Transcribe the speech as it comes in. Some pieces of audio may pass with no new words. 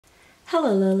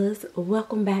Hello Lolas,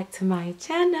 welcome back to my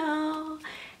channel.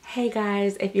 Hey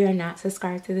guys, if you're not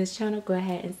subscribed to this channel, go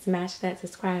ahead and smash that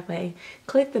subscribe button.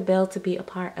 Click the bell to be a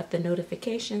part of the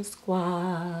notification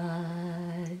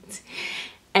squad.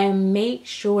 And make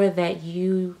sure that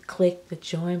you click the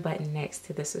join button next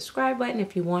to the subscribe button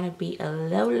if you want to be a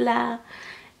Lola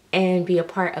and be a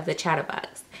part of the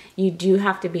Chatterbox. You do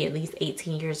have to be at least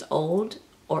 18 years old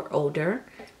or older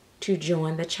to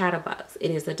join the Chatterbox.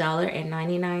 It is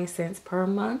 $1.99 per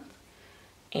month,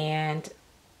 and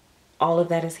all of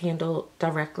that is handled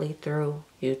directly through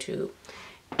YouTube.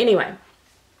 Anyway,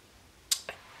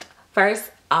 first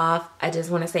off, I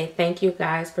just want to say thank you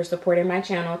guys for supporting my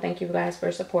channel. Thank you guys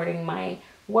for supporting my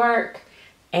work.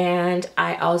 And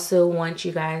I also want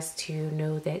you guys to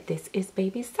know that this is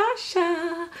baby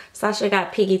Sasha. Sasha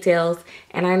got pigtails,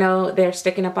 and I know they're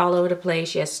sticking up all over the place.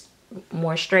 She has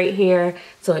more straight hair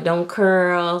so it don't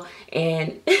curl,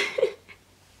 and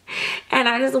and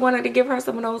I just wanted to give her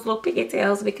some of those little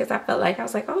pigtails because I felt like, I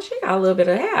was like, oh, she got a little bit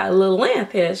of hair, a little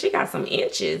length here. She got some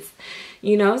inches,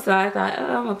 you know. So I thought,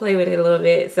 oh, I'm gonna play with it a little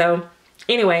bit. So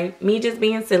anyway, me just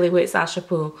being silly with Sasha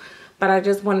Poo, but I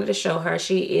just wanted to show her.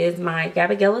 She is my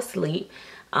Gabigail Asleep,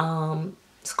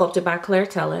 sculpted by Claire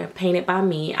Teller, painted by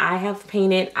me. I have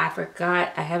painted, I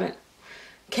forgot, I haven't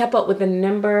kept up with the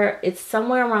number. It's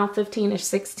somewhere around 15 or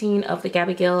 16 of the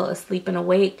Gabigail Asleep and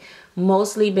Awake.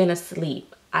 Mostly been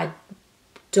asleep. I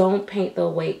don't paint the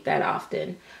Awake that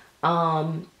often,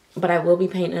 but I will be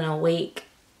painting an Awake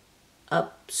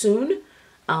up soon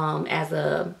as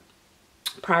a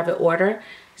private order.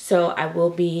 So I will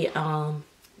be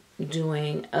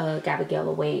doing a Gabigail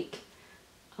Awake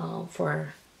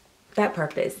for that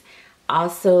purpose.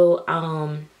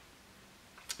 Also,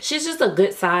 she's just a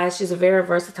good size. She's a very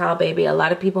versatile baby. A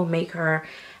lot of people make her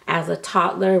as a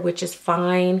toddler, which is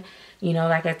fine. You know,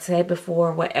 like I said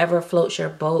before, whatever floats your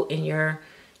boat and your,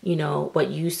 you know,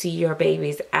 what you see your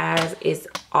babies as is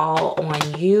all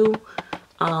on you.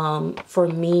 For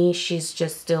me, she's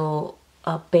just still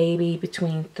a baby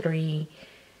between three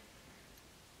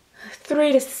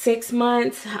to 6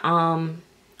 months.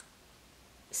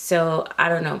 So I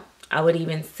don't know. I would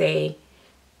even say,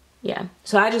 yeah.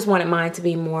 So I just wanted mine to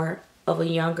be more of a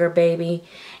younger baby.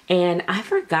 And I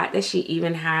forgot that she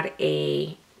even had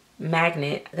a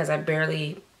magnet because I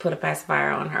barely put a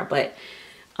pacifier on her. But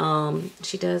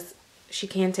she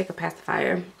can take a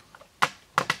pacifier.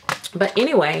 But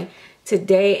anyway,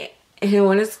 today I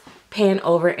want to pan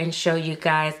over and show you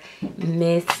guys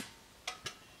Miss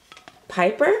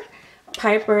Piper.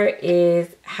 Piper is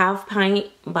Half Pint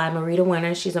by Marita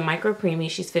Winter. She's a micro preemie.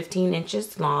 She's 15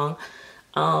 inches long.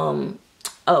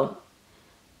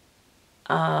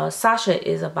 Sasha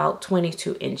is about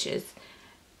 22 inches.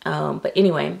 But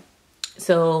anyway,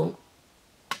 so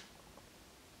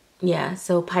yeah,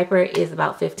 so Piper is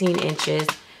about 15 inches.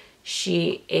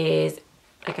 She is,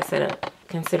 like I said,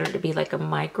 considered to be like a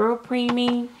micro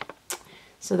preemie.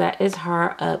 So that is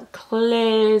her up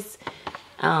close.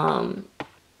 And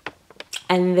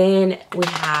then we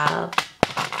have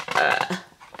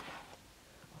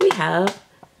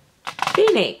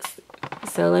Phoenix.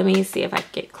 So let me see if I can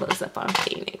get close up on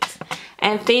Phoenix.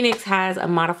 And Phoenix has a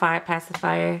modified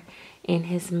pacifier in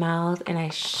his mouth, and I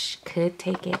could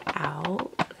take it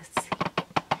out. Let's see.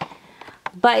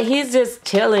 But he's just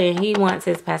chilling. He wants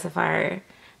his pacifier,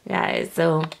 guys.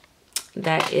 So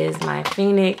that is my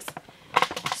Phoenix.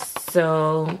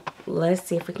 So let's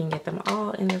see if we can get them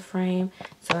all in the frame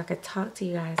so I could talk to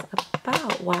you guys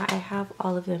about why I have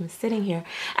all of them sitting here.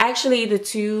 Actually, the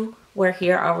two were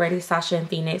here already. Sasha and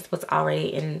Phoenix was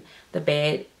already in the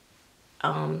bed.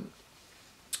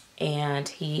 And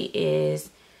he is,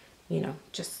 you know,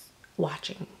 just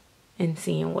watching and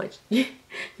seeing what,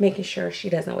 making sure she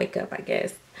doesn't wake up, I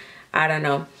guess. I don't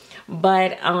know.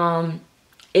 But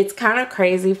it's kind of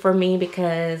crazy for me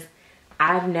because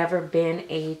I've never been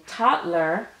a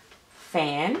toddler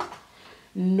fan,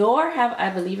 nor have I,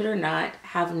 believe it or not,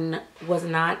 was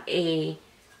not a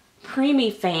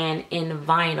preemie fan in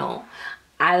vinyl.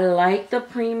 I like the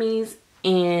preemies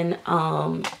in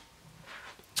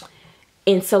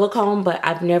silicone, but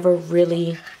I've never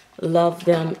really loved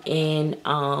them in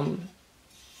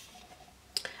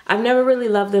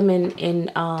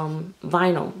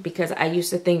vinyl because I used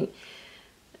to think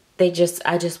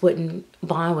I just wouldn't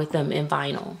bond with them in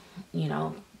vinyl, you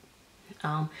know.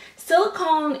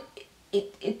 Silicone,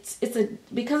 it's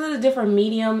because of the different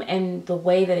medium and the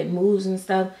way that it moves and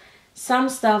stuff, some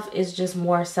stuff is just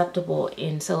more acceptable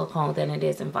in silicone than it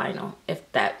is in vinyl,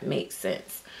 if that makes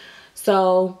sense.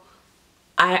 So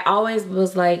I always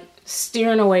was like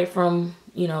steering away from,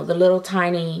 you know, the little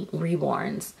tiny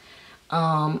reborns.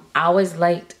 I always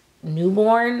liked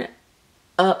newborn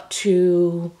up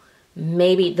to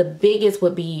maybe the biggest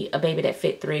would be a baby that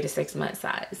fit 3 to 6 month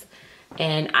size.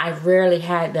 And I rarely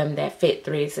had them that fit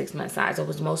 3 to 6 month size. It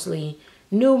was mostly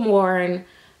newborn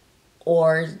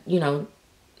or, you know,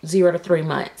 0 to 3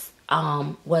 months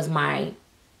was my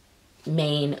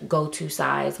main go-to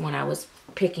size when I was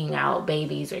picking out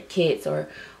babies or kits or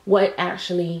what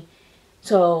actually.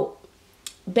 So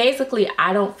basically,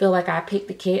 I don't feel like I picked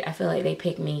the kit. I feel like they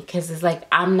picked me, because it's like,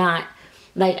 I'm not,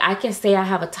 like, I can say I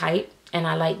have a type and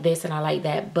I like this and I like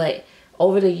that, but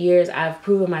over the years I've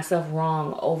proven myself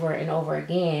wrong over and over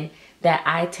again, that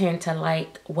I tend to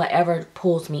like whatever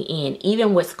pulls me in.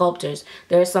 Even with sculptors,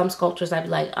 there are some sculptors I'd be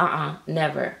like,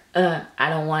 never, I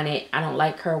don't want it, I don't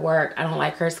like her work, I don't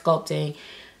like her sculpting,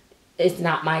 it's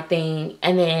not my thing.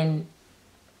 And then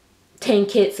 10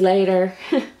 kits later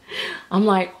I'm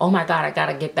like, oh my God, I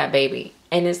gotta get that baby.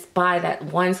 And it's by that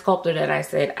one sculptor that I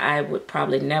said I would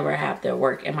probably never have their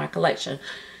work in my collection.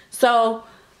 So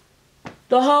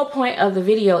the whole point of the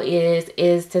video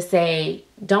is to say,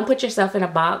 don't put yourself in a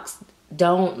box.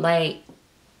 Don't like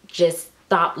just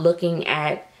stop looking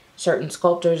at certain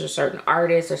sculptors or certain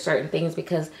artists or certain things,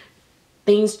 because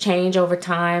things change over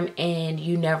time and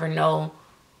you never know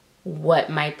what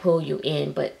might pull you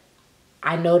in. But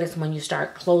I noticed when you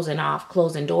start closing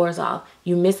doors off,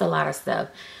 you miss a lot of stuff.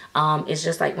 It's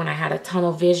just like when I had a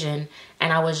tunnel vision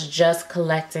and I was just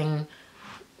collecting,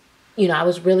 you know, I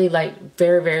was really like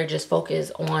very, very just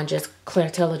focused on just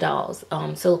Clairtella dolls,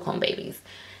 silicone babies.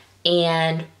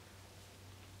 And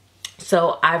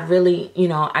so I really, you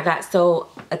know, I got so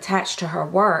attached to her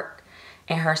work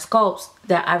and her sculpts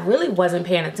that I really wasn't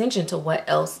paying attention to what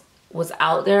else was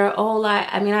out there a whole lot.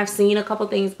 I mean, I've seen a couple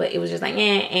things, but it was just like,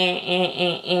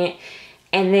 And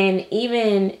then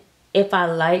even if I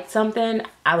liked something,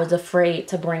 I was afraid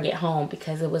to bring it home,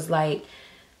 because it was like,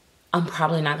 I'm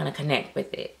probably not going to connect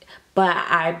with it. But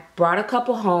I brought a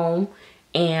couple home,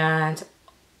 and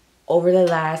over the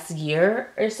last year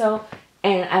or so,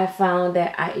 and I found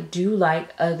that I do like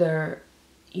other,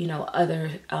 you know,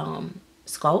 other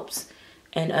sculpts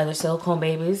and other silicone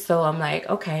babies. So I'm like,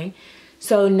 okay.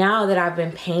 So now that I've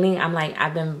been painting, I'm like,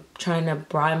 I've been trying to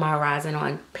broaden my horizon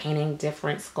on painting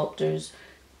different sculptors'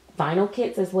 vinyl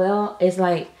kits as well. It's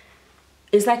like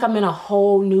I'm in a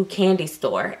whole new candy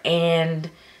store.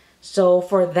 And so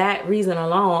for that reason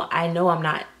alone, I know I'm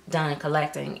not done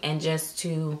collecting. And just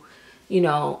to, you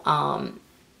know,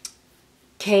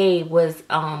 Kay was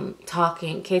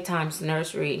talking, K Times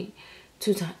Nursery,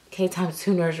 K Times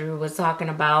 2 Nursery was talking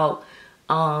about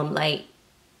like,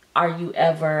 are you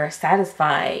ever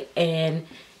satisfied? And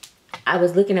I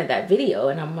was looking at that video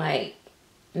and I'm like,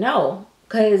 no,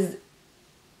 because,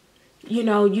 you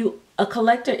know, a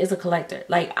collector is a collector.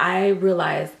 Like, I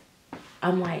realized,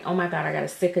 I'm like, oh my God, I got a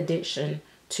sick addiction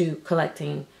to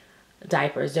collecting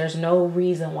diapers. There's no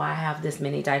reason why I have this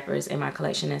many diapers in my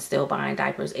collection and still buying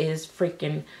diapers. It is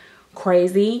freaking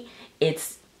crazy.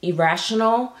 It's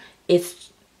irrational.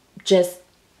 It's just,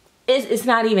 it's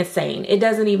not even sane. It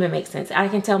doesn't even make sense. I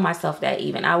can tell myself that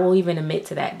even. I will even admit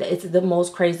to that. It's the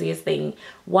most craziest thing.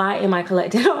 Why am I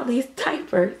collecting all these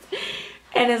diapers?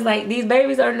 And it's like, these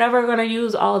babies are never going to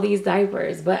use all these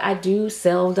diapers. But I do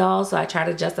sell dolls, so I try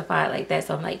to justify it like that.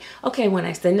 So I'm like, okay, when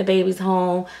I send the babies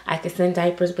home, I can send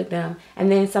diapers with them. And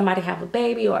then somebody have a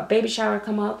baby or a baby shower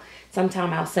come up,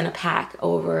 sometime I'll send a pack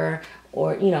over,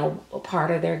 or, you know, a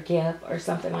part of their gift or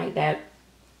something like that.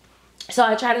 So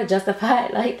I try to justify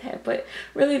it like that, but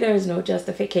really there's no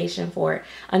justification for it.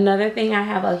 Another thing, I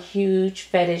have a huge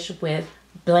fetish with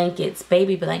blankets,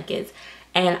 baby blankets.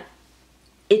 And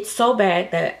it's so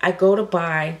bad that I go to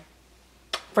buy,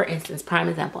 for instance, prime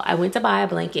example, I went to buy a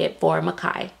blanket for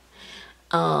Makai,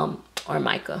 or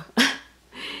Micah.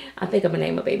 I think I'm gonna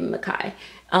name my baby Makai.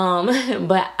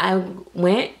 But I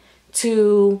went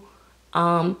to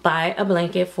buy a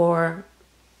blanket for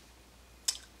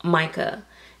Micah.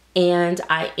 And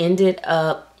I ended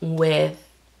up with,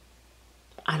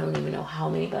 I don't even know how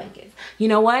many blankets. You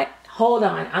know what? Hold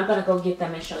on. I'm going to go get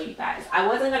them and show you guys. I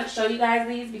wasn't going to show you guys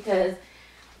these because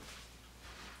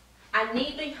I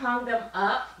neatly hung them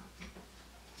up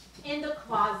in the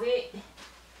closet.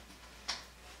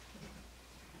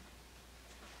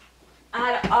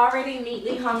 I had already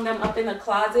neatly hung them up in the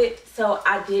closet, so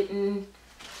I didn't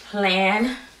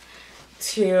plan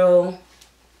to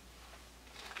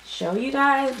show you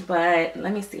guys. But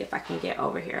let me see if I can get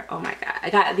over here. Oh my God, I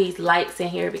got these lights in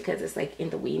here because it's like in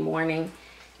the wee morning,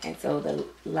 and so the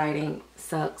lighting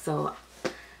sucks. So,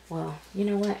 well, you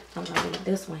know what, I'm gonna leave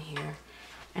this one here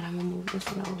and I'm gonna move this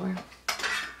one over,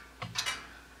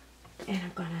 and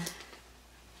I'm gonna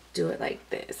do it like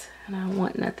this. And I don't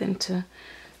want nothing to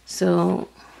So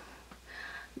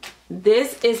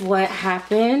this is what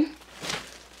happened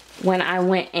when I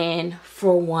went in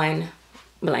for one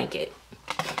blanket.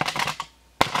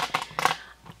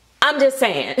 I'm just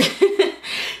saying.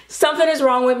 Something is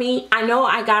wrong with me. I know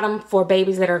I got them for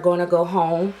babies that are going to go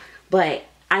home, but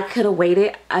I could have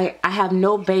waited. I have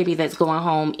no baby that's going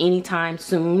home anytime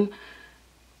soon.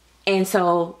 And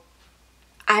so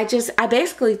I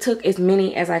basically took as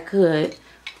many as I could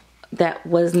that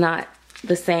was not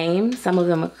the same. Some of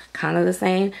them are kind of the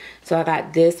same. So I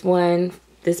got this one,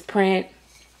 this print.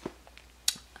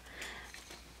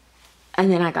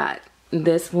 And then I got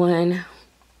this one.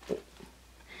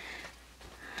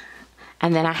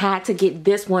 And then I had to get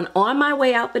this one on my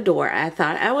way out the door. I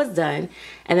thought I was done.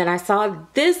 And then I saw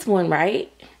this one,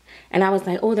 right? And I was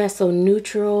like, oh, that's so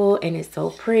neutral and it's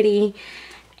so pretty.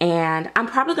 And I'm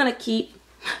probably gonna keep,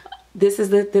 this is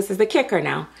the kicker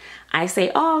now. I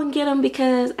say, oh, get them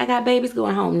because I got babies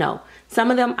going home. No, some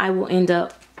of them I will end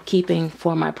up keeping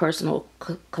for my personal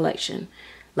collection.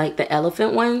 Like the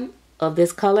elephant one of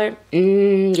this color.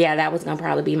 Yeah, that was gonna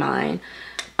probably be mine.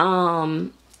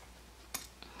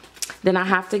 Then I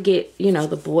have to get, you know,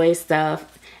 the boy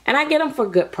stuff. And I get them for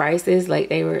good prices. Like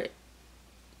they were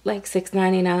like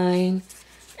 $6.99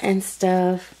 and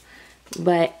stuff.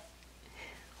 But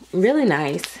really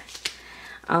nice.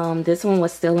 This one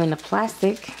was still in the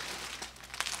plastic.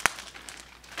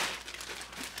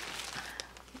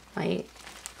 Like,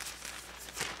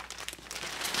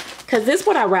 cause this is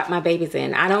what I wrap my babies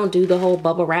in. I don't do the whole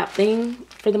bubble wrap thing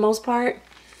for the most part.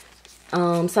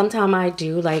 Sometimes I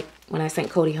do, like when I sent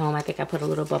Cody home, I think I put a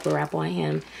little bubble wrap on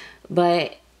him.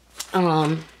 But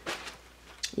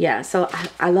yeah, so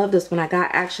I love this one. I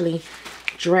got actually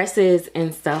dresses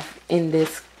and stuff in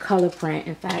this color print.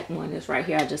 In fact, one is right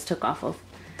here. I just took off of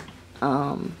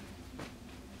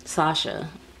Sasha.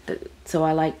 So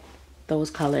I like those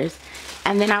colors.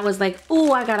 And then I was like,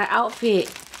 oh, I got an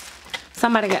outfit.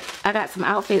 I got some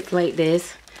outfits like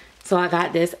this. So I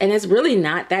got this, and it's really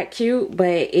not that cute, but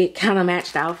it kind of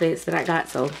matched the outfits that I got.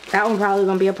 So that one probably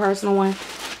gonna be a personal one.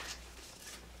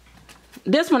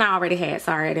 This one I already had.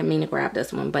 Sorry, I didn't mean to grab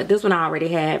this one, but this one I already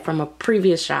had from a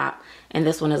previous shop, and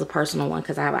this one is a personal one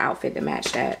because I have an outfit to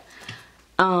match that.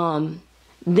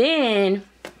 Then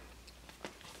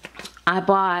I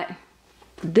bought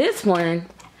this one.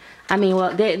 I mean,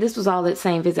 well, this was all the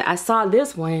same visit. I saw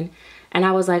this one. And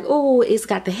I was like, oh, it's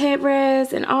got the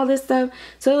headrest and all this stuff.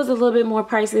 So it was a little bit more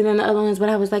pricey than the other ones. But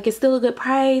I was like, it's still a good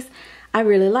price. I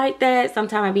really like that.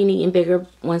 Sometimes I be needing bigger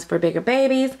ones for bigger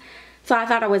babies. So I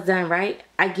thought I was done, right?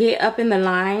 I get up in the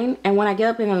line. And when I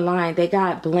get up in the line, they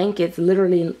got blankets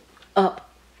literally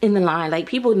up in the line. Like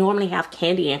people normally have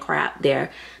candy and crap there.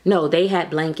 No, they had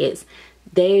blankets.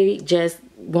 They just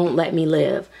won't let me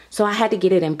live. So I had to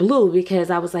get it in blue because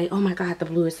I was like, oh my God, the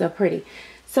blue is so pretty.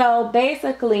 So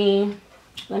basically,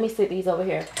 let me sit these over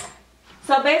here.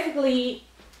 So basically,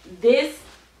 this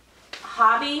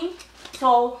hobby,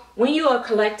 so when you're a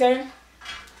collector,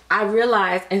 I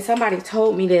realized, and somebody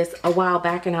told me this a while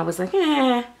back, and I was like,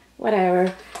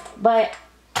 whatever. But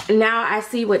now I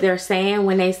see what they're saying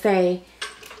when they say,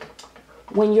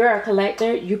 when you're a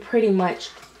collector, you pretty much,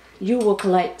 you will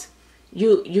collect,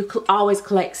 you always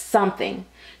collect something.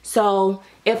 So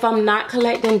if I'm not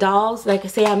collecting dolls, like I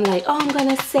say, I'm like, oh, I'm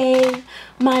gonna save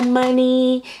my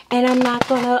money and I'm not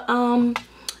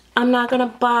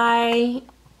gonna buy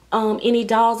any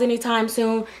dolls anytime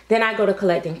soon. Then I go to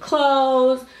collecting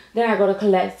clothes. Then I go to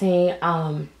collecting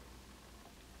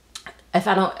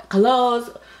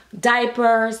clothes,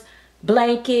 diapers,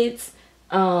 blankets.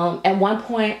 At one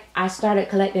point I started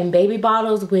collecting baby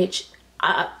bottles, which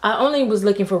I only was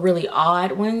looking for really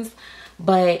odd ones,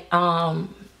 but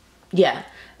yeah.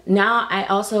 Now I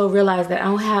also realize that I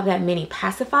don't have that many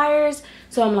pacifiers.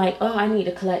 So I'm like, oh, I need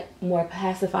to collect more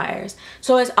pacifiers.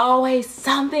 So it's always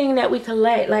something that we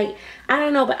collect. Like, I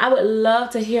don't know, but I would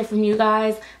love to hear from you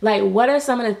guys. Like, what are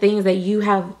some of the things that you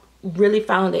have really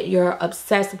found that you're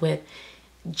obsessed with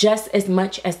just as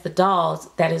much as the dolls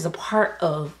that is a part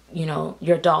of, you know,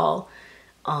 your doll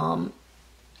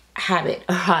habit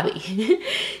or hobby?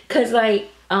 Because like,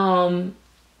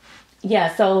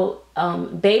 yeah, so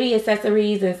baby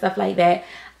accessories and stuff like that,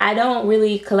 I don't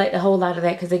really collect a whole lot of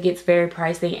that because it gets very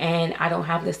pricey and I don't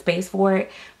have the space for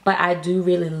it. But I do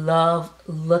really love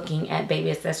looking at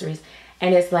baby accessories.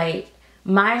 And it's like,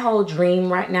 my whole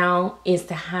dream right now is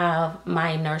to have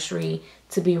my nursery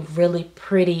to be really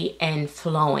pretty and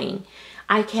flowing.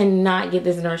 I cannot get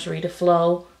this nursery to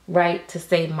flow right to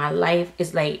save my life.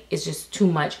 It's like, it's just too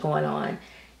much going on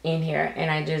in here.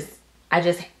 And I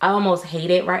almost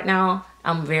hate it right now.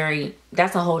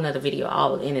 that's a whole nother video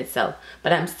all in itself.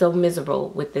 But I'm so miserable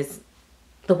with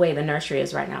the way the nursery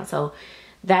is right now. So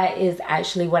that is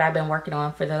actually what I've been working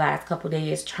on for the last couple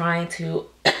days, trying to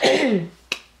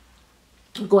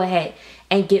go ahead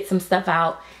and get some stuff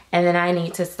out. And then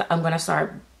I'm going to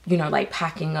start, you know, like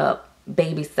packing up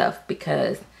baby stuff,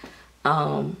 because,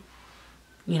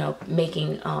 you know,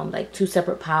 making like 2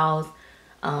 separate piles.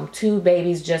 2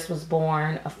 babies just was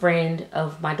born, a friend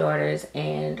of my daughter's,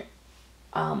 and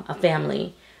our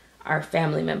family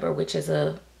member, which is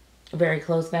a very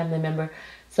close family member.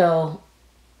 So,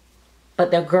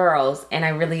 but they're girls, and I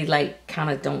really like kind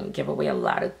of don't give away a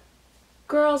lot of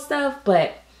girl stuff,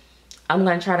 but I'm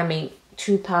going to try to make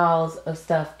 2 piles of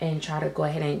stuff and try to go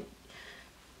ahead and,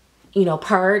 you know,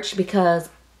 purge, because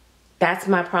that's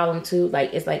my problem too.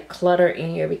 Like, it's like clutter in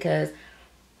here because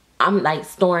I'm like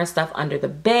storing stuff under the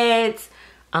beds.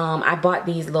 I bought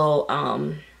these little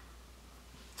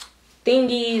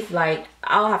thingies, like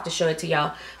I'll have to show it to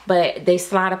y'all, but they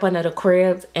slide up under the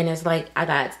cribs, and it's like I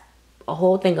got a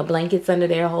whole thing of blankets under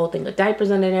there, a whole thing of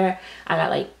diapers under there. I got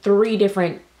like 3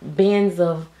 different bins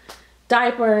of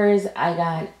diapers. I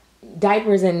got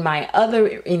diapers in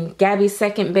Gabby's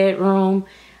second bedroom.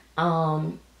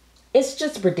 It's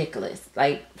just ridiculous,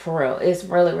 like for real. It's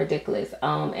really ridiculous.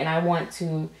 And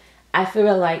I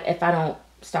feel like if I don't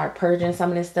start purging some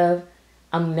of this stuff,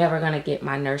 I'm never gonna get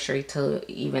my nursery to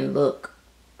even look,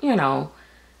 you know,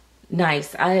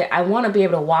 nice. I want to be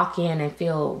able to walk in and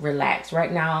feel relaxed.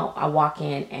 Right now I walk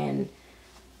in and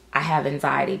I have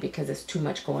anxiety because it's too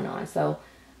much going on. So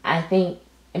I think,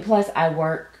 and plus I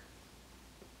work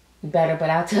better, but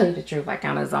I'll tell you the truth, I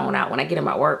kind of zone out when I get in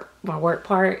my work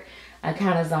part. I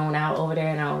kind of zone out over there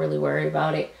and I don't really worry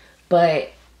about it. But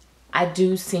I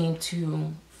do seem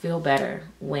to feel better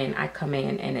when I come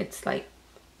in and it's like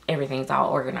everything's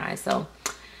all organized. So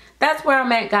that's where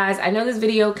I'm at, guys. I know this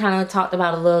video kind of talked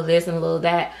about a little this and a little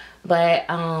that, but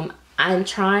I'm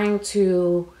trying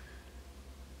to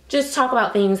just talk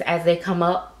about things as they come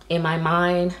up in my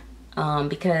mind,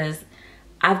 because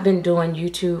I've been doing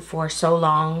YouTube for so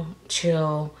long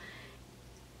till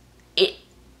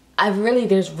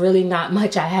there's really not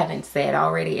much I haven't said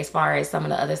already as far as some of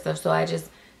the other stuff. So I just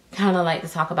kind of like to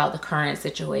talk about the current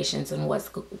situations and what's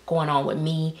going on with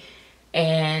me.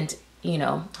 And, you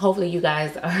know, hopefully you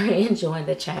guys are enjoying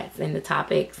the chats and the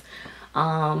topics.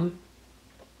 But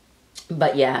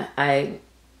yeah,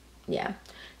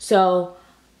 so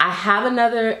I have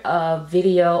another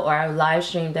video or a live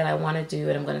stream that I want to do,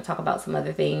 and I'm going to talk about some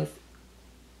other things,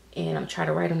 and I'm trying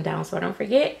to write them down so I don't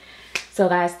forget. So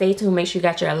guys, stay tuned. Make sure you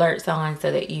got your alerts on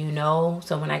so that you know,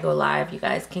 so when I go live, you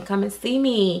guys can come and see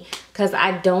me, because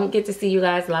I don't get to see you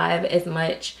guys live as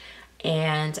much.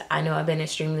 And I know I've been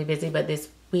extremely busy, but this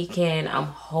weekend I'm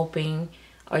hoping,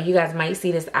 or you guys might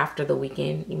see this after the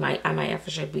weekend. I might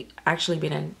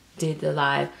actually did the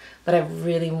live, but I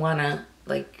really want to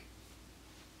like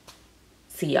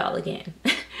see y'all again.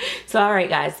 So all right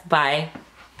guys, bye.